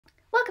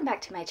Welcome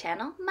back to my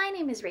channel. My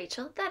name is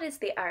Rachel, that is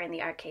the R in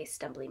the RK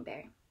Stumbling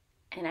Bear,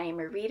 and I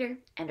am a reader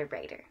and a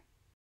writer.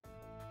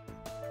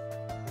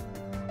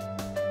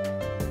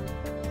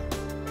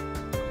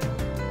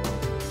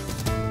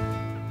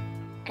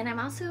 And I'm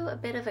also a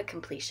bit of a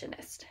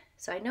completionist,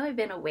 so I know I've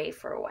been away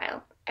for a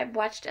while. I've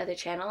watched other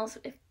channels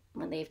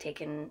when they've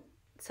taken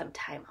some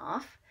time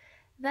off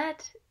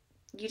that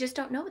you just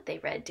don't know what they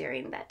read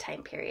during that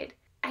time period.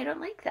 I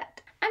don't like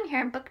that. I'm here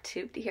on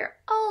BookTube to hear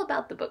all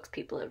about the books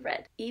people have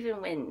read,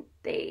 even when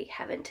they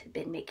haven't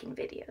been making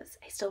videos.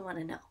 I still want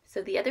to know.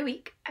 So the other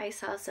week, I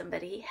saw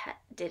somebody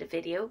did a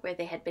video where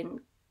they had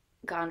been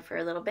gone for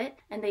a little bit,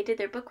 and they did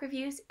their book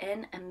reviews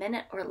in a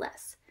minute or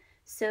less.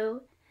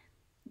 So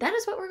that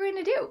is what we're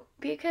going to do,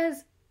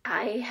 because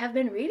I have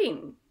been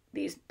reading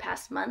these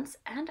past months,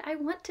 and I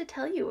want to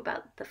tell you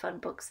about the fun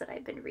books that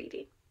I've been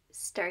reading.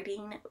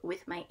 Starting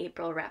with my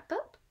April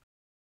wrap-up,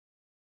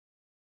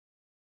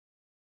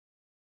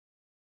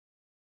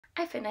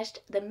 I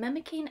finished The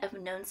Mimicking of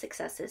Known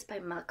Successes by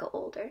Maka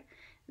Older.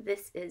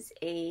 This is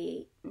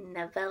a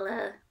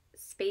novella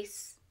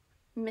space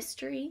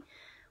mystery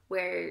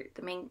where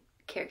the main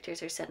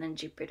characters are set on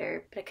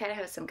Jupiter, but it kind of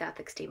has some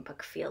gothic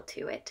steampunk feel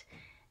to it.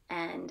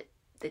 And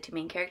the two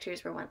main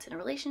characters were once in a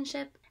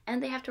relationship,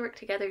 and they have to work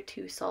together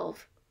to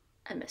solve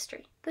a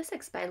mystery. The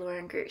Sixth by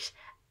Lauren Grush.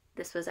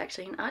 This was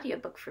actually an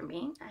audiobook for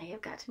me. I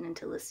have gotten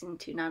into listening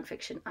to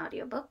nonfiction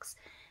audiobooks.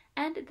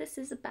 And this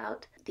is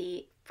about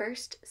the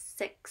first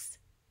 6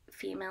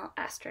 female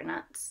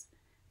astronauts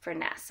for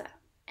NASA.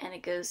 And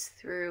it goes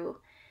through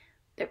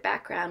their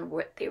background,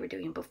 what they were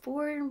doing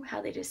before, how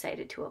they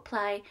decided to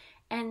apply,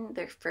 and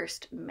their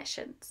first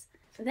missions.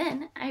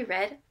 Then I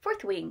read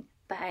Fourth Wing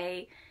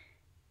by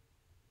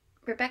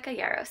Rebecca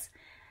Yarros.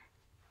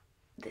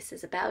 This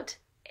is about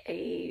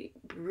a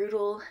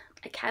brutal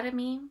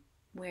academy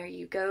where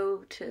you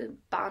go to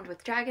bond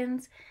with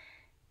dragons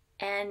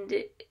and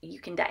you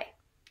can die.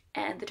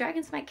 And the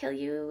dragons might kill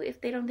you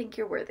if they don't think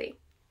you're worthy.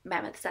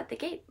 Mammoths at the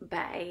Gate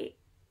by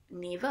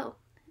Nhi Vo.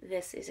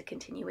 This is a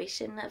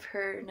continuation of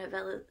her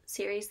novella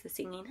series, The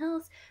Singing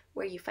Hills,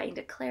 where you find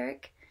a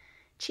cleric,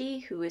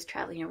 Chi, who is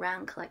traveling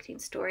around collecting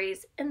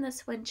stories. In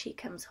this one, Chi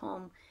comes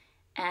home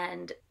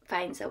and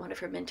finds that one of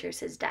her mentors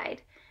has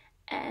died.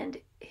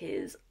 And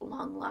his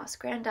long-lost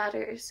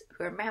granddaughters,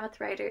 who are mammoth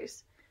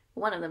riders,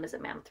 one of them is a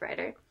mammoth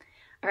rider,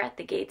 are at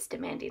the gates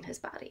demanding his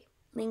body.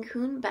 Ling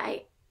Hun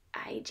by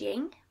Ai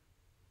Jiang.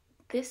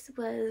 This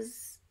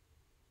was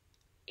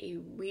a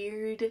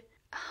weird,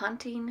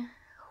 haunting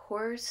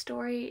horror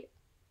story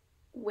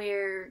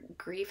where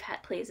grief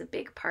plays a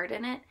big part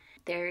in it.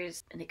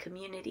 There's a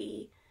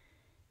community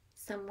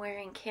somewhere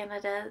in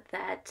Canada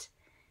that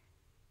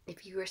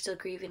if you are still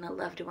grieving a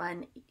loved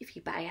one, if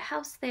you buy a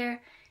house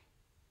there,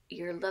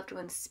 your loved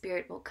one's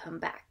spirit will come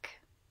back.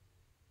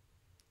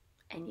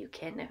 And you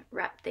can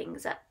wrap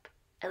things up.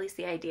 At least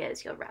the idea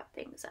is you'll wrap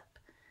things up.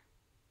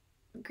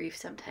 Grief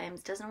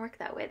sometimes doesn't work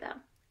that way though.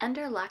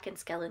 Under Lock and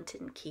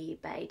Skeleton Key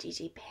by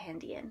Gigi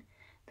Pandian.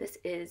 This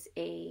is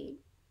a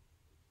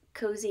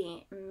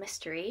cozy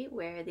mystery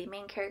where the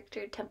main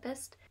character,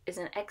 Tempest, is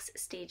an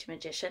ex-stage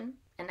magician.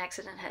 An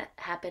accident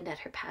happened at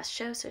her past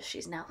show, so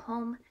she's now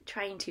home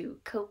trying to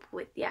cope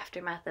with the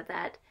aftermath of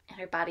that, and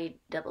her body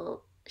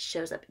double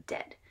shows up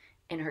dead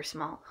in her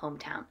small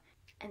hometown.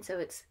 And so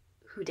it's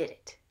who did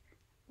it?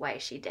 Why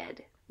is she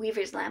dead?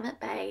 Weaver's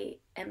Lammet by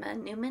Emma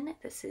Newman.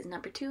 This is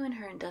number 2 in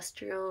her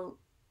industrial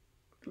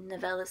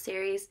novella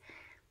series,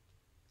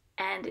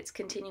 and it's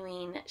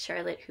continuing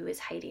Charlotte, who is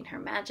hiding her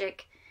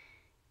magic.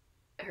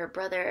 Her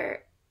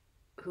brother,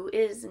 who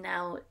is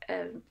now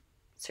a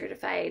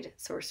certified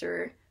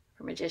sorcerer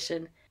or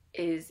magician,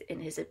 is in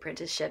his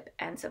apprenticeship,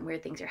 and some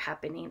weird things are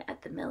happening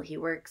at the mill he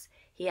works.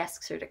 He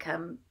asks her to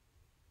come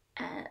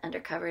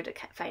undercover to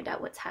find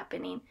out what's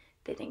happening.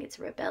 They think it's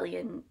a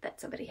rebellion,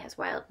 that somebody has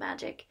wild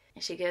magic,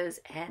 and she goes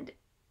and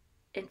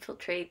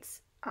infiltrates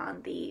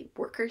on the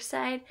workers'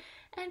 side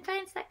and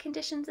finds that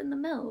conditions in the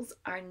mills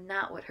are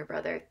not what her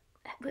brother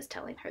was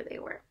telling her they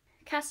were.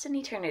 Cast in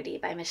Eternity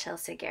by Michelle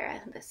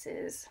Segura. This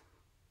is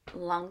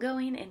long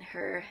going in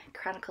her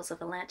Chronicles of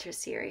Elantris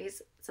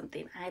series,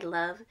 something I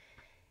love.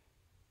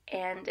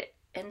 And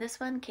in this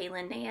one,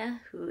 Kaylin Nea,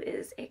 who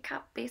is a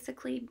cop,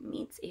 basically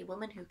meets a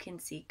woman who can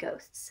see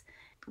ghosts.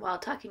 While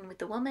talking with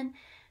the woman,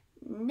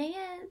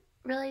 Nea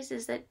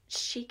realizes that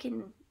she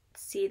can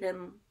see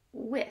them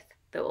with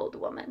the old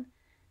woman.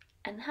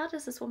 And how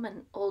does this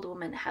old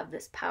woman have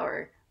this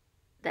power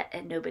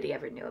and nobody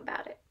ever knew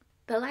about it?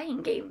 The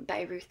Lying Game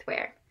by Ruth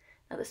Ware.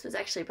 Now this was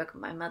actually a book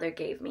my mother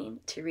gave me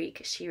to read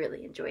because she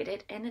really enjoyed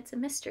it, and it's a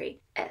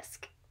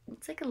mystery-esque.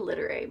 It's like a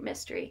literary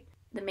mystery.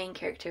 The main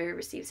character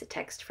receives a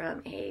text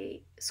from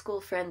a school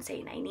friend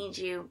saying, "I need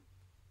you,"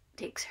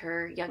 takes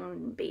her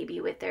young baby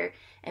with her,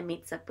 and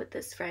meets up with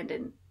this friend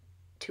and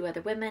 2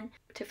 other women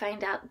to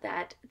find out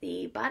that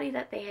the body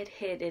that they had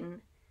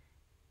hidden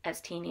as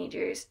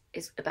teenagers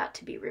is about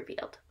to be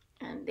revealed,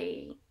 and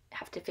they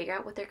have to figure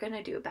out what they're going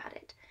to do about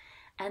it.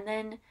 And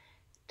then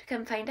to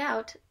come find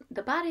out,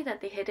 the body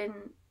that they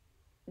hidden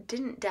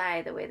didn't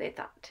die the way they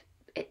thought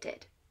it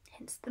did.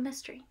 hence the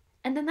mystery.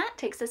 And then that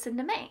takes us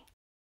into May.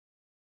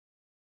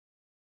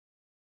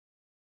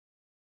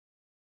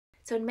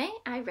 So in May,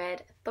 I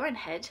read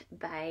Thornhedge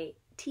by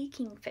T.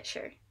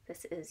 Kingfisher.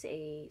 This is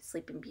a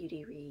Sleeping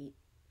Beauty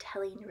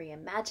retelling,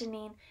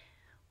 reimagining,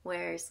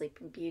 where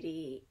Sleeping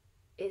Beauty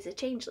is a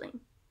changeling.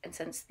 And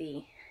since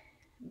the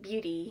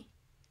beauty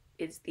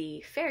is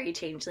the fairy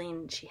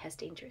changeling, she has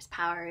dangerous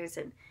powers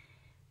and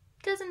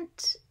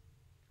doesn't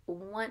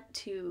want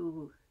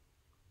to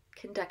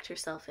conduct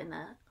herself in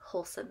a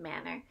wholesome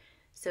manner.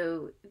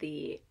 So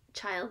the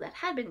child that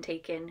had been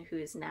taken, who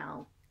is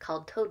now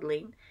called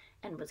Toadling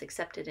and was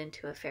accepted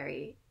into a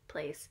fairy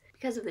place,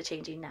 because of the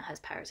changing, now has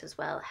powers as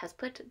well, has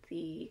put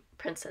the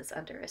princess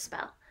under a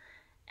spell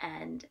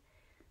and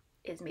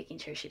is making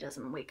sure she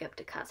doesn't wake up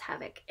to cause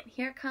havoc. And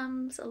here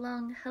comes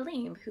along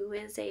Halim, who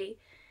is a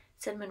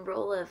cinnamon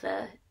roll of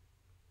a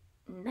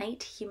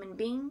night human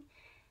being,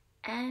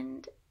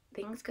 and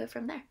things go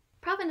from there.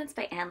 Provenance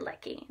by Ann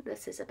Leckie.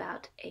 This is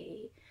about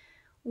a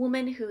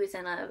woman who is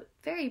in a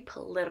very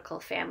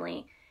political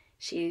family.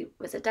 She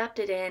was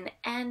adopted in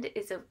and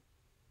is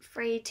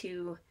afraid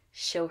to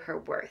show her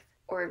worth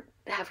or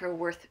have her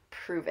worth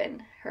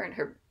proven. Her and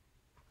her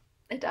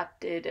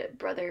adopted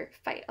brother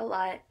fight a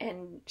lot,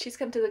 and she's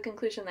come to the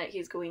conclusion that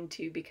he's going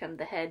to become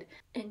the head,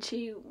 and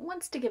she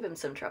wants to give him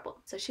some trouble.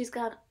 So she's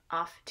gone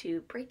off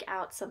to break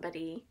out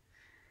somebody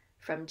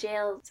from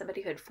jail,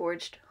 somebody who had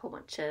forged a whole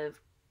bunch of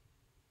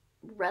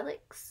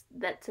relics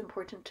that's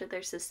important to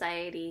their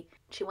society.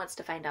 She wants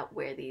to find out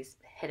where these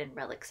hidden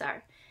relics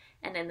are,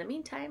 and in the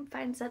meantime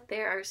finds that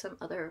there are some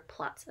other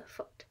plots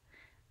afoot.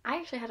 I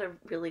actually had a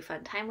really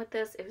fun time with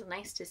this. It was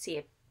nice to see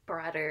a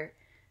broader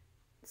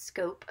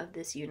scope of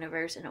this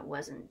universe, and it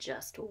wasn't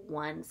just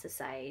one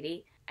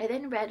society. I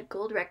then read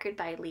Gold Record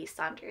by Lee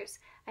Saunders.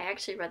 I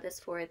actually read this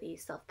for the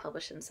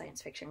Self-Published in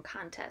Science Fiction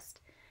contest,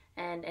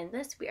 and in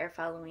this we are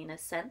following a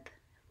synth,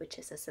 which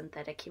is a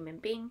synthetic human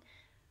being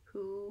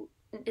who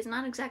is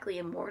not exactly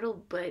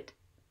immortal, but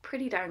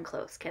pretty darn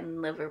close,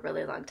 can live a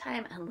really long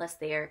time unless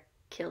they are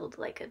killed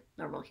like a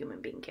normal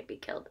human being can be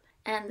killed.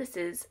 And this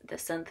is the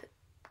synth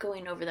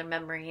going over their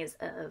memories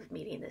of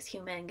meeting this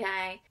human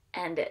guy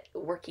and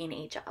working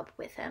a job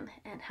with him,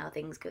 and how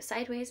things go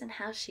sideways and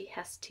how she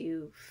has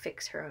to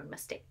fix her own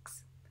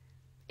mistakes.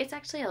 It's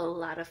actually a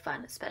lot of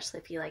fun, especially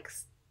if you like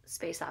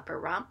space opera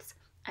romps.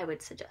 I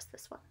would suggest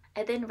this one.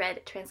 I then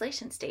read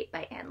Translation State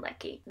by Ann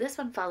Leckie. This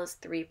one follows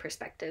 3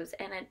 perspectives,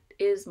 and it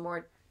is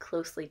more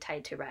closely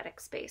tied to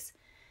Radix space.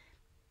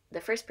 The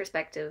first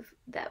perspective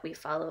that we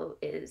follow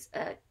is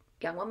a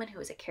young woman who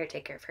was a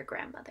caretaker of her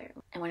grandmother.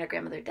 And when her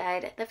grandmother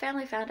died, the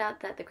family found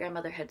out that the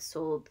grandmother had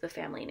sold the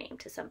family name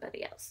to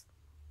somebody else,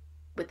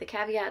 with the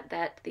caveat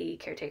that the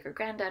caretaker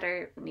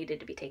granddaughter needed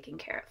to be taken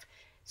care of.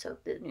 So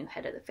the new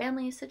head of the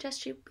family suggests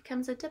she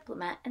becomes a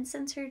diplomat and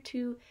sends her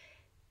to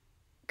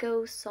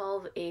go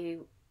solve a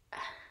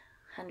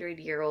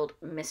 100-year-old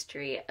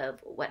mystery of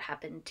what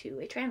happened to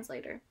a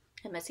translator,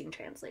 a missing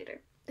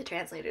translator. The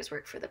translators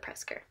work for the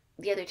Presker.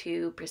 The other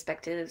 2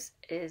 perspectives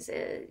is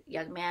a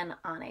young man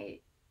on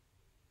a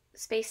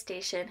space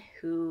station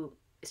who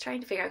is trying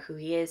to figure out who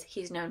he is.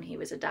 He's known he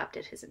was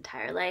adopted his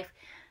entire life,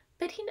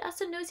 but he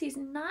also knows he's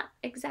not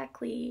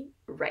exactly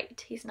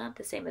right. He's not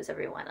the same as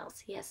everyone else.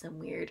 He has some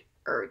weird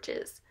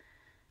urges.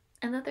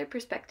 Another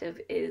perspective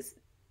is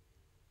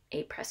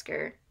a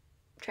Presker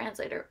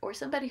translator, or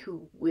somebody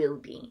who will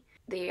be.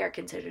 They are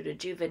considered a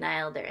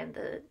juvenile. They're in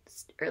the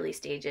early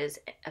stages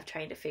of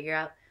trying to figure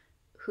out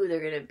who they're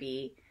going to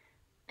be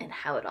and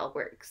how it all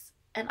works.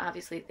 And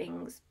obviously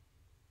things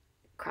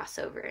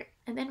crossover.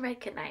 And then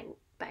read Knight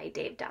by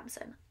Dave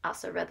Dobson.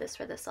 Also read this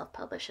for the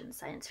Self-Published in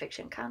Science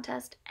Fiction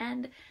contest,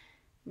 and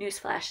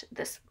newsflash,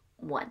 this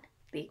won.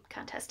 The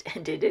contest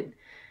ended in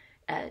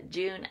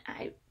June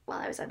while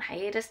I was on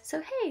hiatus,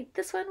 so hey,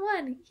 this one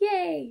won,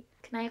 yay!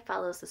 Knight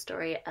follows the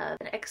story of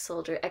an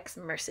ex-soldier,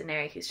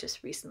 ex-mercenary who's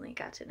just recently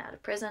gotten out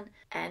of prison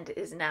and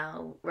is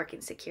now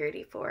working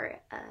security for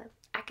an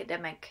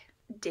academic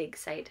dig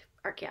site,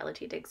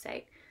 archaeology dig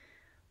site.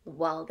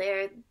 While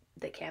there,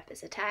 the camp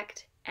is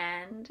attacked,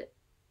 and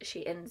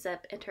she ends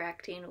up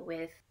interacting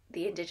with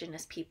the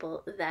indigenous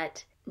people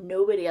that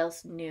nobody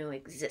else knew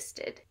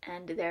existed.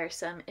 And there are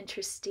some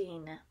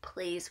interesting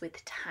plays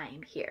with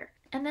time here.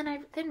 And then I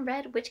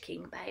read Witch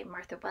King by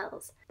Martha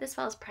Wells. This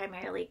follows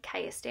primarily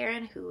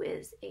Kyasteren, who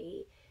is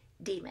a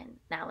demon.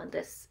 Now in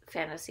this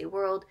fantasy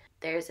world,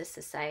 there's a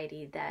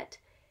society that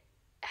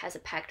has a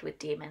pact with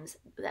demons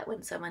that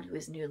when someone who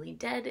is newly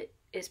dead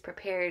is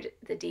prepared,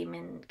 the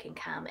demon can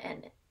come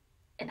and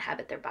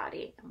inhabit their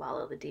body. And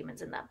while the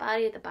demon's in that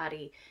body, the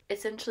body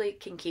essentially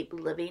can keep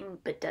living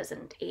but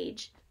doesn't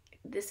age.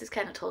 This is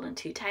kind of told in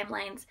 2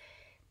 timelines.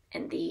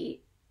 In the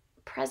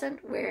present,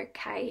 where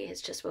Kai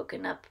has just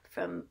woken up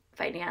from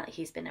finding out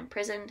he's been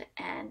imprisoned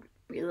and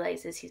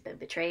realizes he's been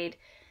betrayed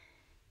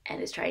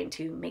and is trying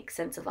to make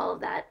sense of all of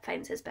that,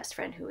 finds his best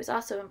friend who is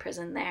also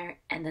imprisoned there,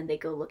 and then they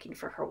go looking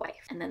for her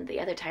wife. And then the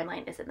other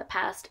timeline is in the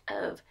past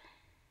of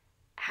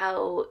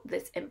how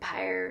this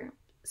empire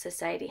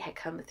society had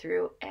come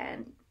through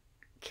and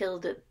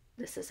killed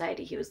the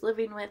society he was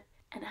living with,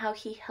 and how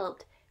he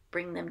helped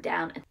bring them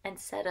down and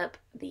set up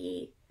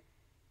the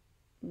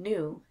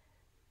new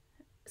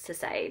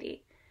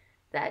society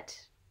that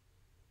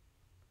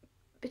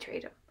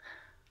betrayed him.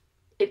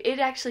 It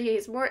actually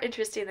is more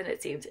interesting than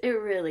it seems. It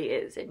really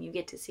is. And you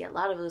get to see a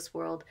lot of this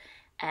world.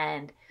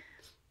 And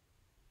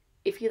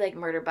if you like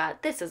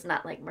Murderbot, this is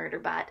not like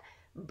Murderbot,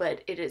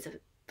 but it is a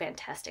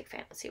fantastic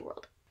fantasy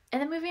world.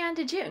 And then moving on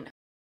to June,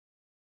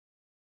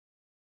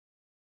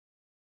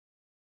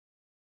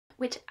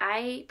 which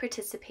I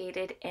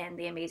participated in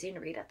the Amazing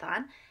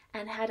Readathon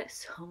and had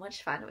so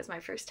much fun. It was my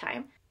first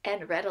time,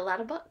 and read a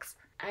lot of books.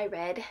 I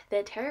read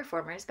The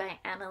Terraformers by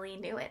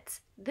Annalee Newitz.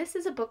 This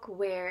is a book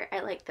where I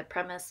like the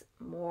premise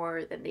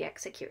more than the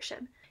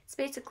execution. It's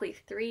basically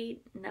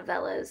 3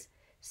 novellas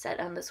set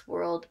on this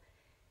world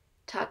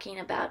talking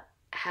about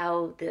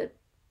how the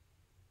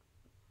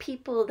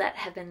people that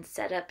have been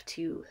set up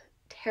to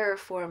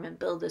terraform and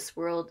build this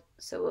world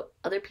so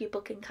other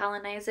people can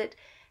colonize it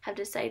have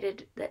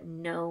decided that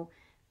no,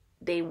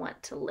 they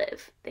want to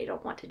live. They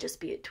don't want to just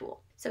be a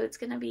tool. So it's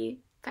going to be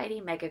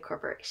fighting mega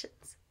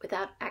corporations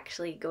without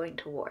actually going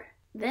to war.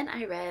 Then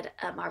I read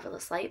A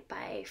Marvelous Light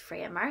by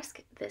Freya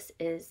Marske. This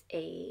is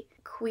a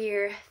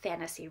queer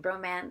fantasy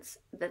romance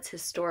that's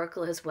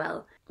historical as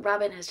well.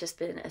 Robin has just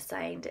been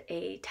assigned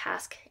a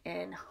task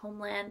in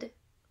Homeland.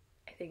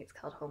 I think it's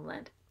called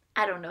Homeland.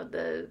 I don't know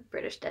the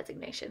British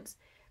designations.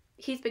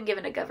 He's been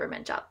given a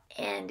government job,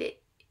 and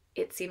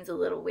it seems a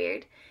little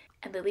weird.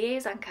 And the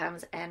liaison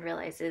comes and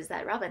realizes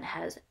that Robin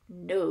has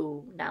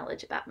no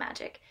knowledge about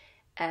magic.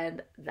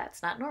 And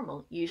that's not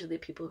normal. Usually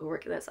people who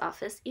work in this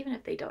office, even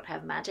if they don't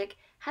have magic,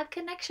 have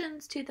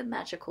connections to the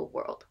magical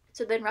world.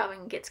 So then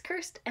Robin gets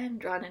cursed and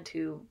drawn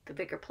into the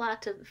bigger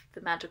plot of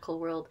the magical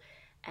world,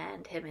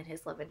 and him and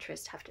his love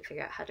interest have to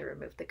figure out how to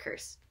remove the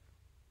curse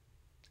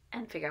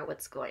and figure out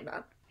what's going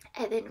on.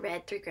 I then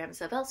read 3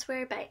 Grams of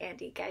Elsewhere by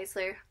Andy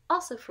Geisler,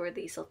 also for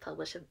the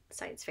Self-Published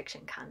Science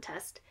Fiction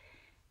Contest.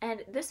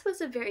 And this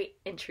was a very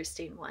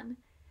interesting one.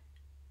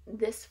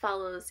 This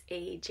follows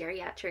a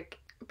geriatric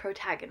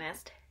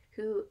protagonist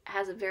who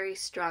has a very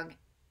strong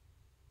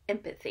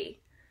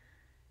empathy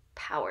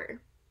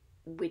power,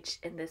 which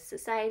in this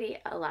society,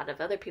 a lot of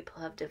other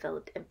people have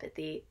developed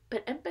empathy,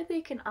 but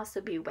empathy can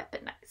also be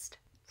weaponized.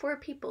 4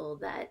 people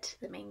that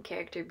the main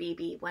character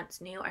BB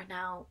once knew are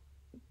now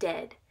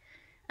dead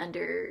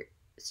under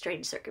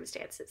strange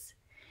circumstances.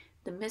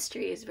 The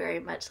mystery is very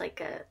much like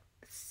a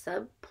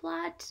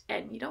subplot,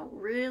 and you don't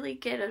really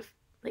get a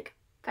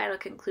final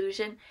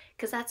conclusion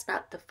because that's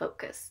not the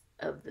focus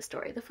of the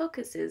story. The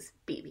focus is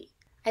BB.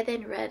 I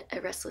then read A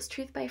Restless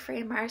Truth by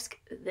Freya Marske.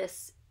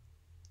 This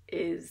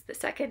is the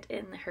second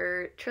in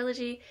her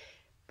trilogy,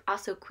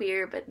 also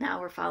queer, but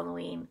now we're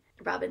following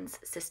Robin's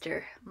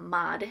sister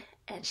Maud,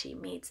 and she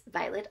meets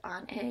Violet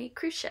on a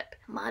cruise ship.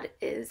 Maud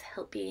is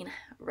helping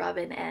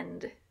Robin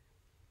and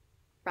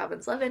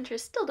Robin's love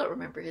interest, still don't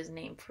remember his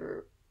name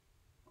for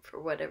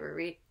whatever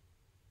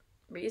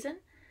reason.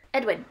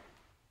 Edwin.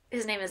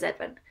 His name is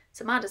Edwin.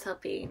 So Maud is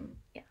helping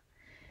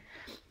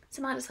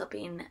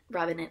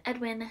Robin and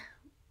Edwin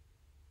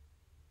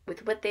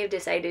with what they've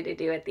decided to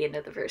do at the end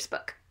of the first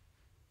book.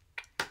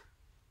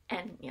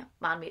 And,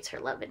 Maud meets her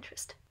love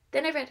interest.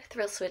 Then I read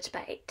Thrill Switch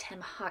by Tim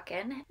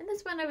Hawken. And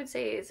this one I would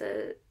say is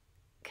a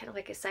kind of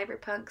like a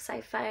cyberpunk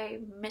sci-fi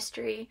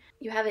mystery.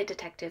 You have a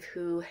detective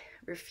who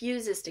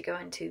refuses to go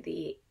into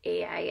the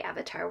AI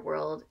avatar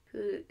world,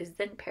 who is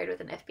then paired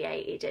with an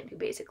FBI agent who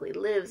basically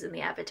lives in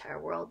the avatar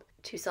world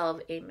to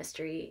solve a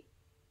mystery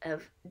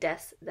of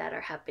deaths that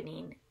are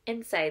happening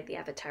inside the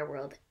avatar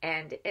world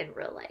and in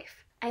real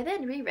life. I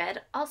then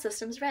reread All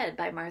Systems Red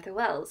by Martha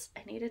Wells.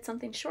 I needed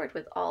something short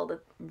with all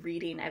the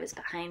reading I was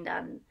behind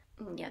on,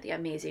 The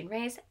Amazing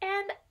Race,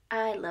 and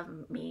I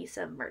love me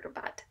some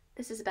Murderbot.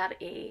 This is about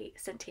a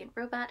sentient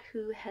robot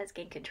who has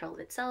gained control of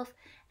itself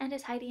and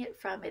is hiding it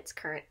from its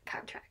current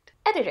contract.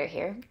 Editor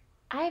here.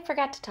 I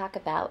forgot to talk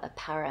about A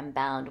Power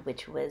Unbound,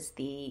 which was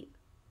the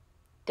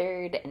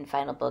 3rd and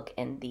final book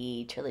in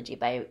the trilogy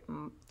by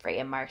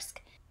Freya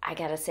Marske. I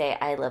gotta say,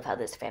 I love how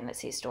this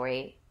fantasy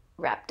story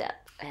wrapped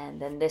up. And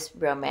then this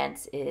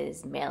romance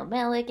is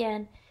male-male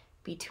again,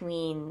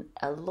 between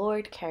a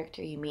Lord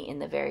character you meet in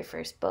the very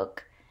first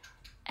book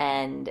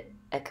and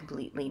a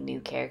completely new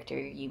character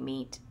you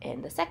meet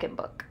in the second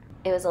book.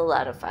 It was a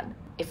lot of fun.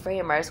 If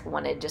Freya Marske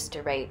wanted just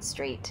to write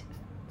straight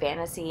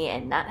fantasy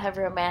and not have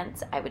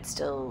romance, I would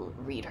still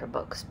read her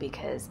books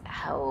because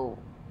how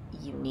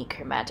unique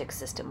her magic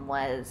system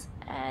was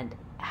and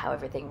how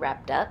everything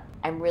wrapped up.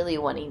 I'm really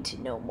wanting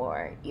to know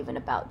more even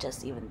about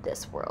just even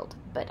this world,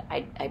 but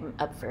I'm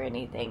up for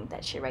anything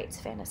that she writes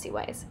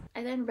fantasy-wise.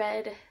 I then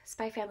read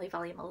Spy Family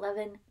Volume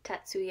 11,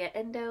 Tatsuya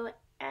Endo,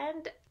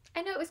 and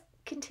I know it was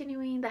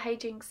continuing the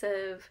hijinks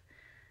of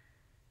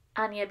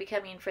Anya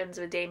becoming friends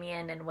with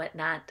Damien and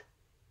whatnot.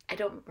 I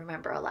don't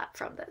remember a lot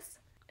from this.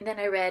 And then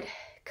I read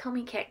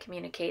Komi Can't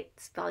Communicate,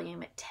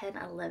 volume 10,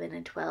 11,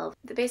 and 12.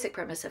 The basic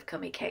premise of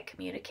Komi Can't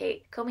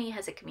Communicate. Komi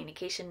has a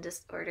communication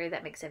disorder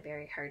that makes it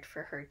very hard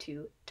for her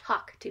to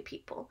talk to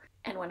people.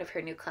 And one of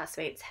her new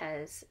classmates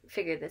has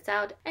figured this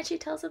out, and she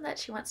tells him that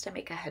she wants to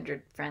make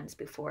 100 friends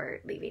before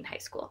leaving high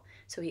school.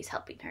 So he's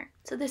helping her.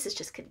 So this is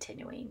just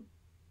continuing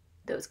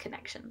those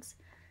connections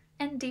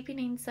and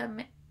deepening some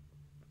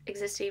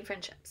existing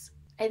friendships.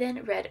 I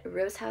then read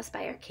Rose House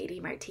by Arkady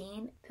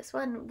Martine. This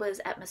one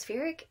was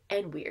atmospheric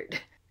and weird.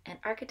 An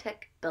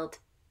architect built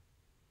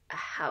a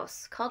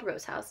house called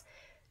Rose House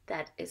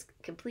that is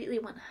completely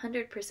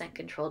 100%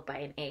 controlled by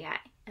an AI.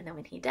 And then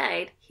when he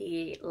died,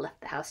 he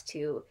left the house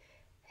to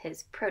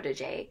his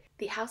protege.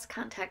 The house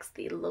contacts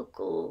the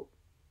local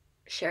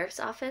sheriff's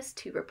office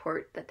to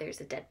report that there's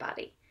a dead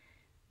body,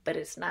 but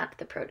it's not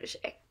the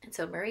protege. And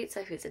so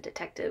Maritza, who's a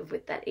detective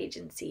with that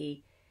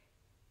agency,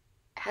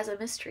 has a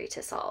mystery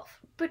to solve.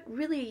 But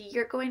really,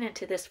 you're going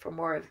into this for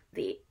more of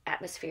the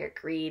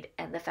atmospheric read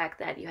and the fact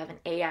that you have an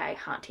AI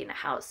haunting a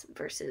house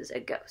versus a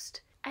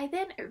ghost. I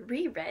then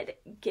reread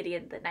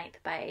Gideon the Ninth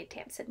by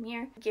Tamsin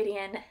Muir.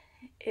 Gideon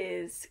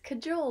is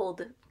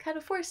cajoled, kind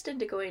of forced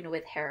into going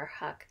with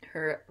Harahawk,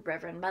 her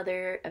reverend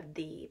mother of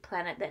the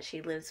planet that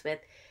she lives with,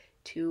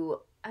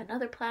 to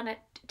another planet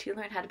to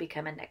learn how to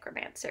become a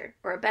necromancer,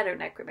 or a better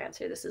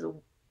necromancer. This is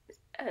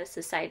a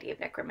society of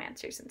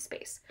necromancers in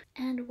space.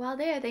 And while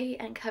there, they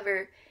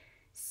uncover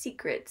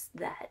secrets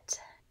that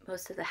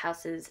most of the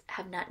houses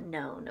have not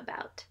known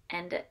about,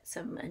 and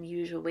some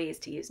unusual ways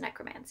to use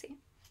necromancy.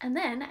 And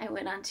then I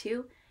went on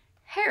to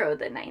Harrow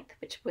the Ninth,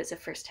 which was a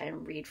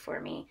first-time read for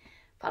me,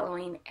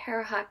 following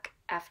Harahawk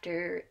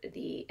after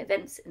the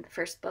events in the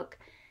first book.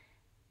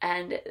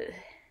 And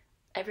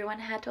everyone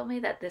had told me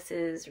that this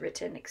is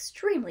written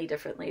extremely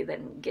differently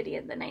than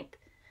Gideon the Ninth.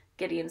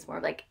 Gideon's more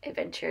like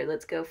adventure,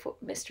 let's go for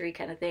mystery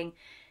kind of thing.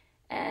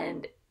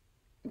 And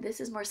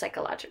this is more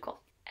psychological,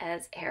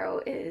 as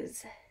Harrow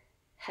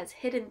has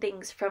hidden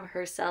things from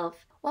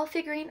herself while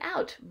figuring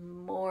out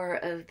more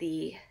of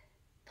the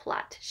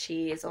plot.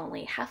 She is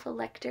only half a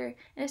lector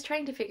and is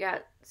trying to figure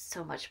out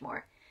so much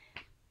more.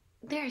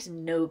 There's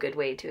no good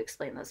way to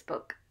explain this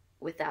book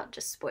without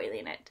just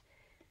spoiling it.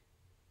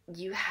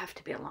 You have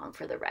to be along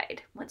for the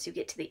ride. Once you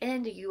get to the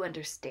end, you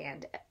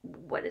understand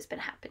what has been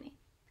happening.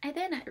 I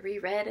then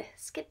reread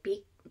Skip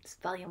Beaks,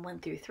 Volume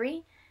 1 through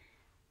 3.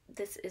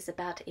 This is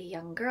about a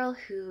young girl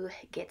who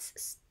gets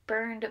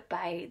spurned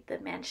by the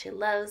man she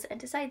loves and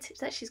decides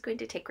that she's going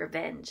to take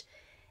revenge.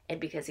 And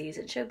because he's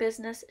in show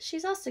business,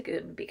 she's also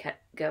going to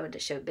go into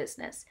show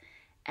business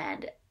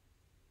and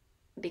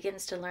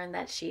begins to learn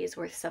that she is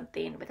worth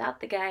something without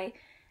the guy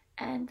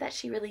and that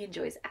she really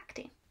enjoys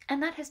acting.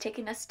 And that has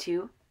taken us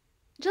to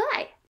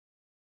July.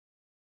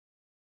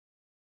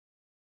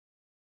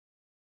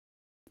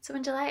 So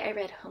in July, I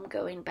read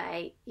Homegoing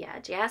by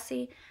Yaa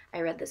Gyasi.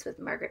 I read this with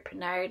Margaret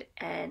Pernard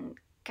and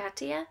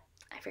Katia.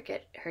 I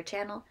forget her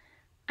channel.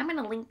 I'm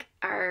going to link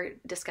our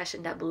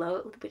discussion down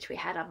below, which we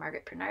had on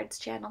Margaret Pernard's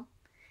channel.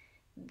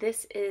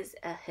 This is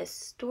a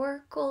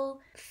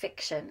historical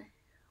fiction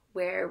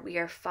where we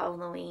are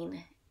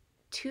following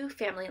two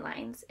family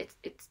lines.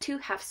 It's two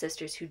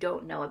half-sisters who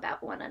don't know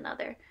about one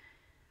another.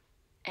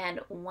 And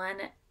one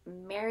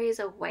marries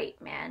a white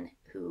man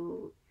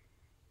who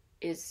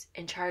is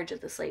in charge of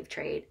the slave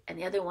trade, and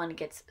the other one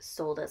gets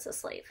sold as a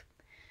slave.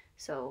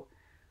 So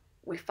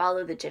we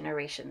follow the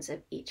generations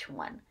of each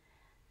one.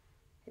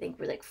 I think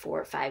we're like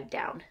 4 or 5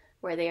 down,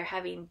 where they are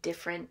having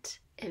different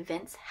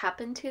events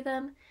happen to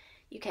them.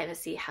 You kind of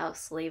see how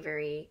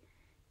slavery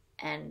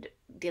and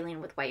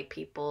dealing with white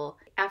people,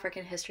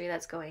 African history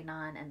that's going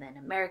on, and then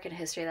American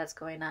history that's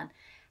going on,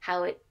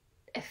 how it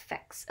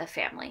affects a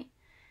family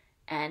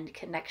and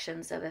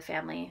connections of a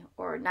family,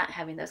 or not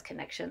having those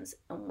connections,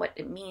 and what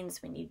it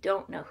means when you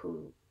don't know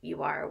who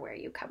you are or where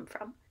you come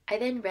from. I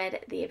then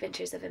read The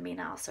Adventures of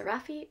Amina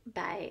Al-Sarafi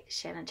by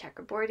Shannon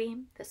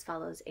Chakraborty. This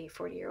follows a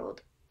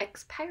 40-year-old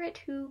ex-pirate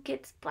who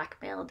gets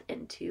blackmailed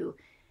into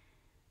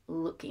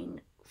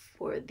looking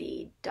for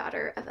the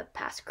daughter of a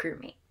past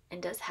crewmate,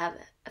 and does have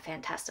a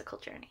fantastical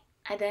journey.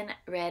 I then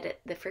read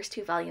the first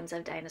 2 volumes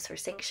of Dinosaur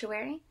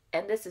Sanctuary,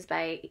 and this is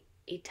by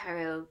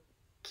Itaro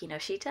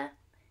Kinoshita.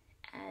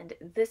 And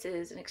this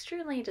is an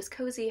extremely just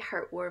cozy,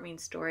 heartwarming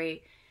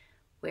story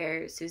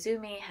where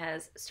Suzumi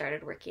has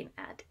started working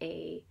at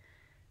a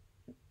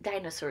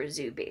dinosaur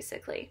zoo,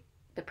 basically.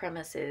 The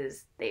premise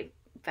is they've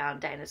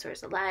found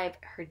dinosaurs alive.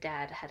 Her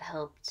dad had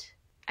helped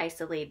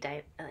isolate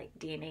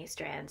DNA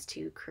strands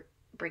to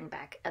bring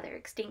back other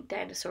extinct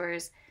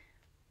dinosaurs.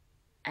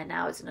 And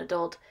now as an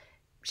adult,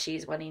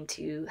 she's wanting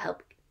to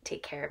help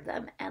take care of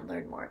them and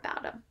learn more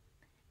about them.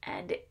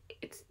 And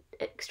it's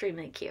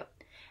extremely cute.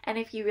 And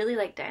if you really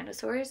like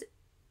dinosaurs,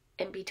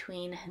 in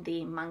between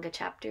the manga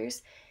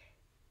chapters,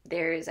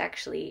 there is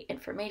actually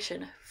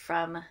information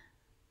from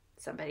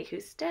somebody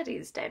who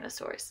studies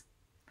dinosaurs.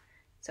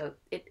 So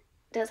it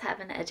does have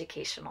an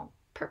educational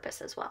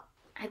purpose as well.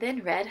 I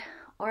then read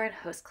Ouran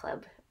Host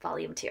Club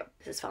Volume 2.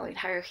 This is following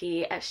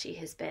Haruhi as she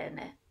has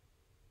been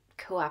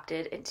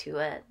co-opted into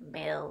a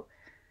male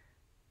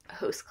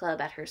host club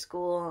at her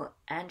school,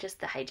 and just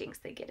the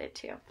hijinks they get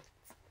into.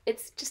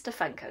 It's just a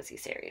fun, cozy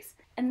series.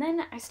 And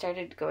then I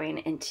started going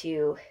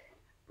into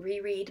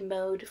reread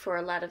mode for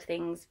a lot of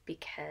things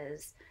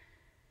because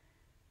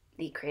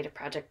the creative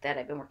project that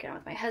I've been working on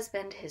with my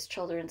husband, his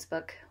children's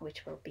book,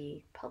 which will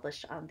be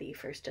published on the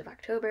 1st of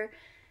October,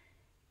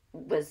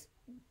 was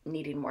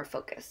needing more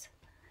focus.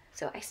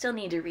 So I still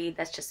need to read,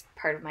 that's just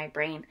part of my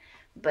brain,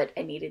 but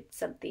I needed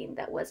something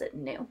that wasn't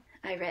new.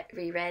 I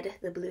reread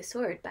The Blue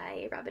Sword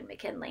by Robin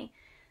McKinley.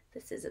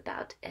 This is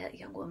about a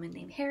young woman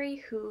named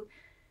Harry who,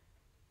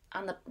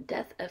 on the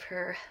death of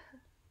her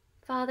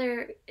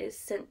father, is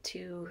sent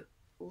to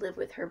live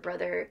with her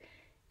brother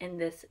in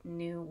this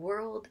new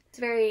world. It's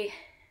very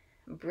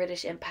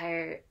British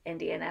Empire,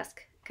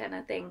 Indian-esque kind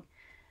of thing.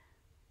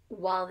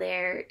 While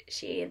there,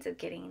 she ends up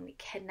getting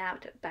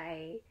kidnapped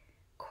by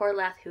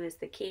Corlath, who is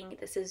the king.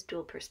 This is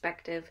dual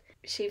perspective.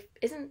 She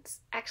isn't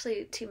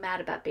actually too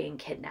mad about being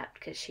kidnapped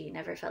because she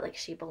never felt like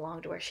she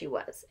belonged where she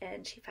was,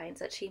 and she finds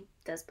that she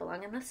does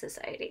belong in this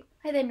society.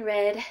 I then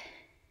read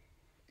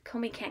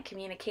Comey Can't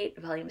Communicate,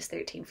 volumes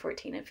 13,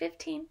 14, and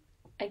 15.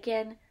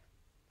 Again,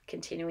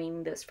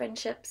 continuing those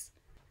friendships,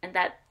 and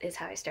that is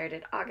how I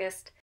started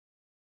August.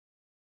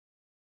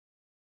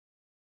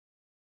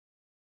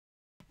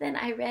 Then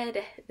I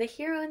read The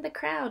Hero and the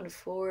Crown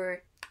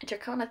for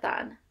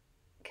Draconathon,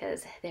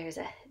 because there's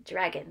a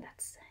dragon,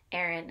 that's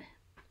Aaron.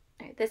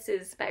 This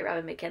is by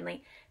Robin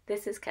McKinley.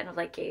 This is kind of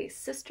like a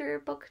sister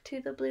book to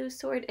The Blue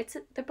Sword.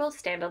 They're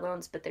both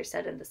standalones, but they're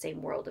set in the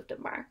same world of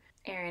Damar.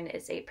 Aaron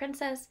is a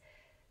princess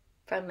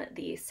from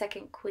the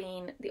second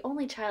queen, the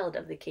only child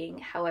of the king.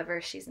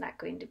 However, she's not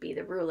going to be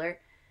the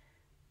ruler,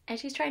 and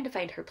she's trying to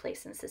find her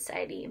place in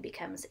society and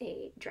becomes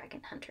a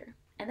dragon hunter.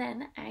 And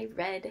then I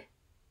read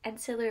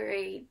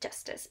Ancillary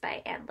Justice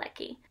by Ann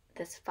Leckie.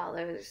 This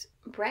follows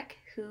Breck,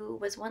 who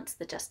was once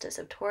the Justice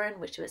of Torin,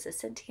 which was a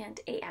sentient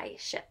AI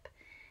ship,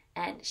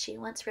 and she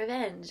wants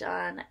revenge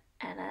on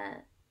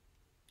Anna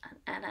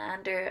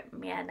under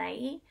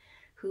Mianai,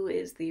 who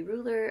is the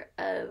ruler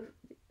of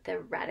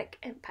the Radich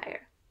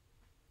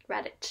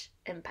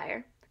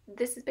Empire.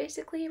 This is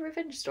basically a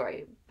revenge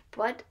story,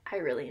 but I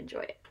really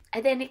enjoy it. I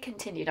then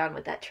continued on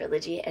with that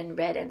trilogy and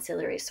read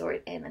Ancillary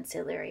Sword and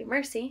Ancillary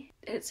Mercy.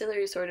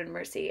 Ancillary Sword and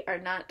Mercy are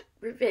not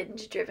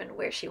revenge-driven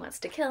where she wants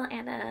to kill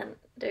Anna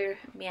under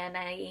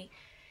Mianai.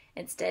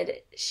 Instead,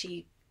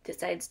 she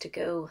decides to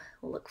go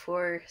look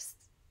for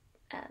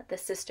the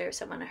sister of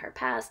someone in her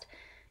past,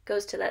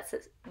 goes to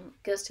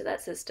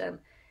that system,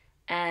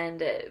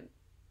 and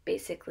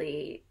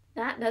basically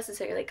not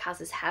necessarily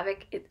causes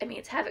havoc.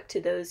 It's havoc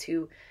to those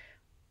who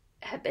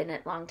have been a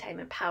long time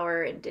in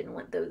power and didn't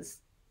want those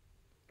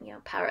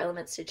power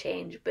elements to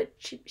change, but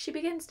she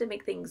begins to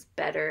make things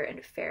better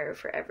and fairer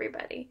for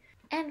everybody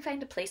and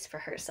find a place for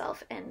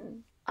herself,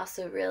 and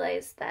also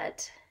realize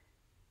that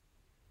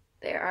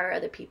there are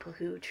other people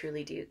who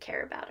truly do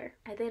care about her.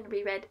 I then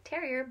reread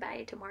Terrier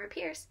by Tamora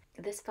Pierce.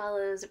 This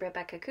follows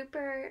Rebecca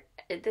Cooper.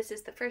 This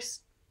is the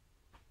first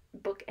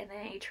book in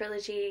a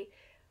trilogy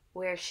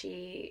where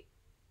she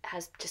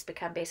has just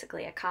become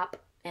basically a cop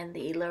in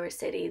the lower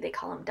city. They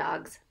call them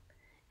dogs,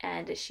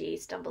 and she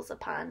stumbles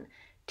upon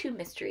two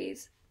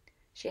mysteries.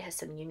 She has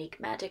some unique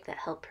magic that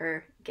help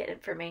her get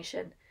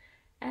information,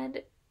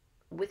 and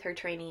with her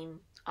training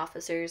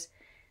officers,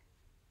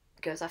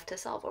 goes off to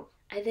solve them.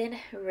 I then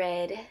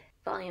read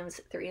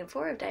volumes 3 and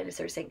 4 of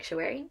Dinosaur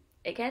Sanctuary.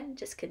 Again,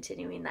 just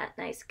continuing that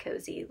nice,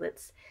 cozy,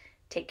 let's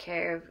take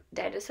care of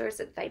dinosaurs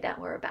and find out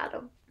more about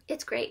them.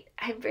 It's great.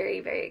 I'm very,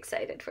 very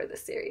excited for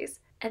this series.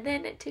 And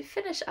then to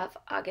finish off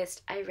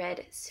August, I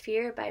read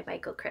Sphere by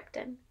Michael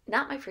Crichton.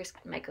 Not my first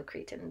Michael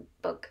Crichton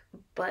book,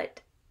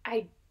 but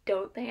I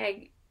don't think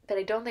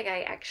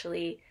I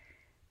actually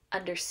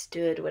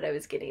understood what I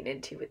was getting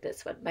into with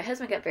this one. My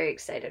husband got very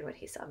excited when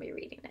he saw me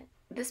reading it.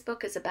 This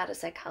book is about a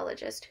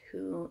psychologist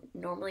who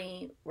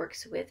normally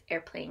works with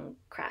airplane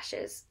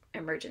crashes,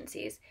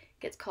 emergencies,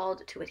 gets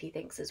called to what he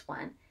thinks is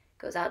one,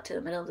 goes out to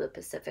the middle of the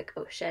Pacific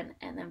Ocean,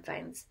 and then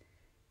finds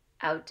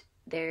out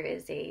there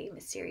is a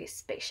mysterious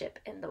spaceship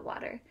in the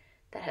water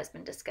that has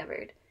been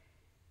discovered,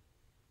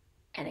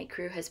 and a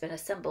crew has been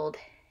assembled,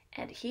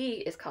 and he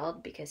is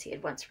called because he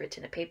had once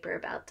written a paper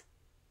about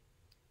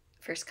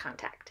first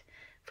contact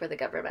for the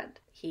government.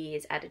 He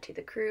is added to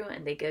the crew,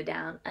 and they go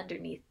down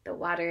underneath the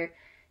water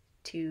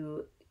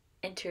to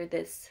enter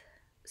this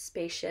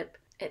spaceship.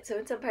 So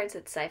in some parts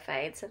it's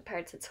sci-fi, in some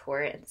parts it's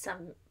horror, in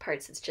some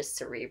parts it's just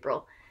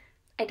cerebral.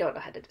 I don't know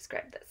how to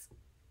describe this,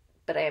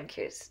 but I am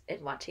curious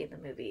in watching the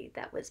movie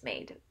that was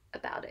made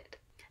about it.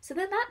 So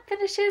then that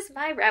finishes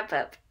my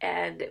wrap-up,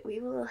 and we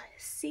will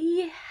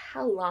see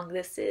how long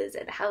this is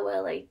and how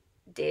well I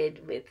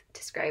did with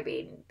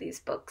describing these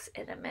books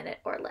in a minute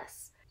or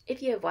less.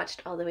 If you have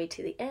watched all the way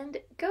to the end,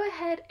 go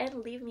ahead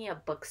and leave me a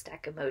book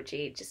stack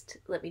emoji just to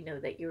let me know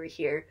that you were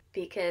here,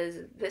 because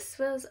this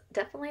was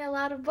definitely a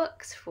lot of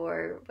books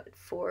for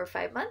 4 or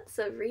 5 months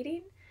of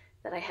reading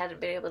that I hadn't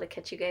been able to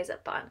catch you guys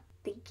up on.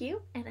 Thank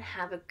you, and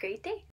have a great day.